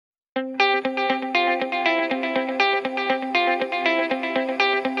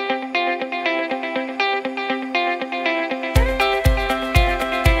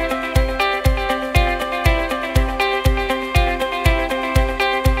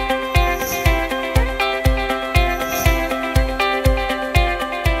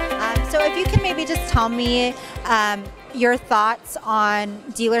Just tell me your thoughts on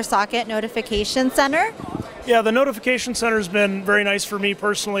Dealersocket Notification Center. Yeah, the Notification Center has been very nice for me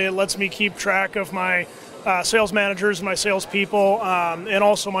personally. It lets me keep track of my sales managers and my salespeople, and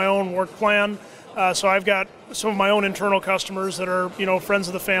also my own work plan. So I've got some of my own internal customers that are, friends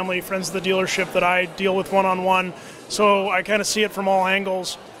of the family, friends of the dealership that I deal with one-on-one. So I kind of see it from all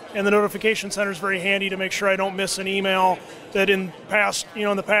angles. And the Notification Center is very handy to make sure I don't miss an email that in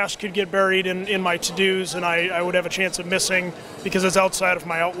the past could get buried in my to-dos, and I would have a chance of missing because it's outside of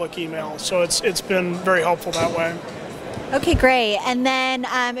my Outlook email. So it's been very helpful that way. Okay, great. And then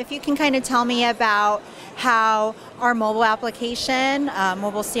if you can kind of tell me about how our mobile application,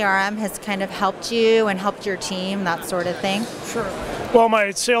 mobile CRM, has kind of helped you and helped your team, that sort of thing. Sure. Well,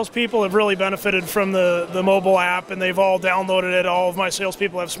 my salespeople have really benefited from the mobile app, and they've all downloaded it. All of my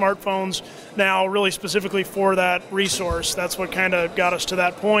salespeople have smartphones now, really specifically for that resource. That's what kind of got us to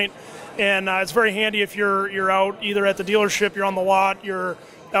that point. And it's very handy if you're out either at the dealership, you're on the lot, you're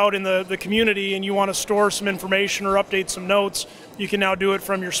out in the community, and you want to store some information or update some notes. You can now do it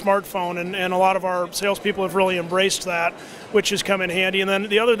from your smartphone, and a lot of our salespeople have really embraced that, which has come in handy. And then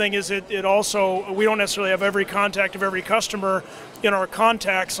the other thing is it also, we don't necessarily have every contact of every customer in our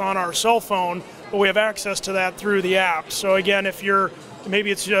contacts on our cell phone, but we have access to that through the app. So again, if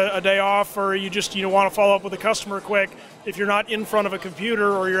maybe it's a day off, or you just want to follow up with a customer quick, if you're not in front of a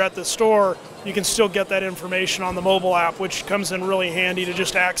computer or you're at the store, you can still get that information on the mobile app, which comes in really handy to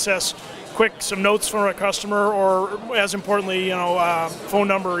just access quick some notes from a customer, or as importantly, phone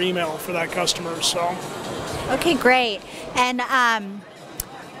number or email for that customer. So. Okay, great. And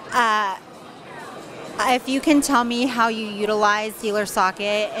if you can tell me how you utilize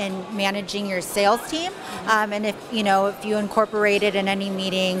Dealersocket in managing your sales team, and if you incorporate it in any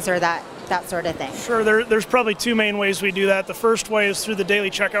meetings or that sort of thing. Sure, there's probably two main ways we do that. The first way is through the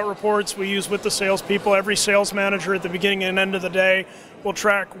daily checkout reports we use with the salespeople. Every sales manager at the beginning and end of the day will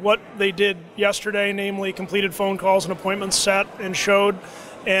track what they did yesterday, namely completed phone calls and appointments set and showed.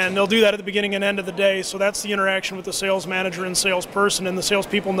 And they'll do that at the beginning and end of the day. So that's the interaction with the sales manager and salesperson, and the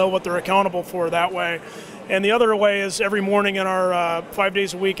salespeople know what they're accountable for that way. And the other way is every morning in our 5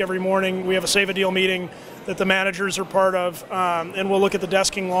 days a week, every morning we have a Save a Deal meeting that the managers are part of, and we'll look at the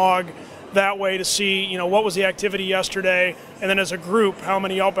desking log that way to see what was the activity yesterday, and then as a group how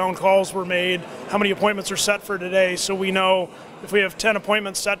many outbound calls were made, how many appointments are set for today, so we know if we have 10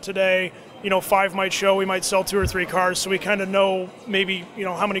 appointments set today, 5 might show, we might sell 2 or 3 cars, so we kind of know maybe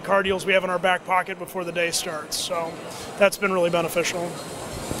how many car deals we have in our back pocket before the day starts. So that's been really beneficial.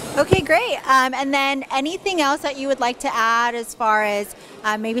 Okay, great. And then anything else that you would like to add as far as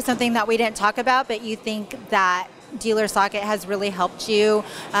maybe something that we didn't talk about but you think that Dealersocket has really helped you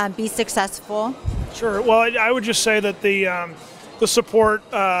be successful? Sure. Well, I would just say that the support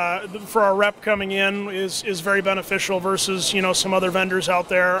for our rep coming in is very beneficial versus some other vendors out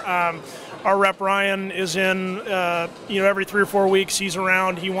there. Our rep Ryan is in every 3 or 4 weeks. He's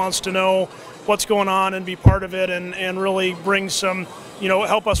around. He wants to know what's going on and be part of it, and really bring some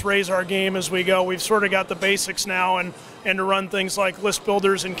help us raise our game as we go. We've sort of got the basics now, and to run things like list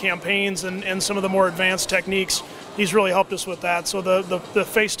builders and campaigns and some of the more advanced techniques. He's really helped us with that. So the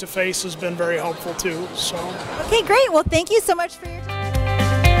face-to-face has been very helpful too. So. Okay, great. Well, thank you so much for your time.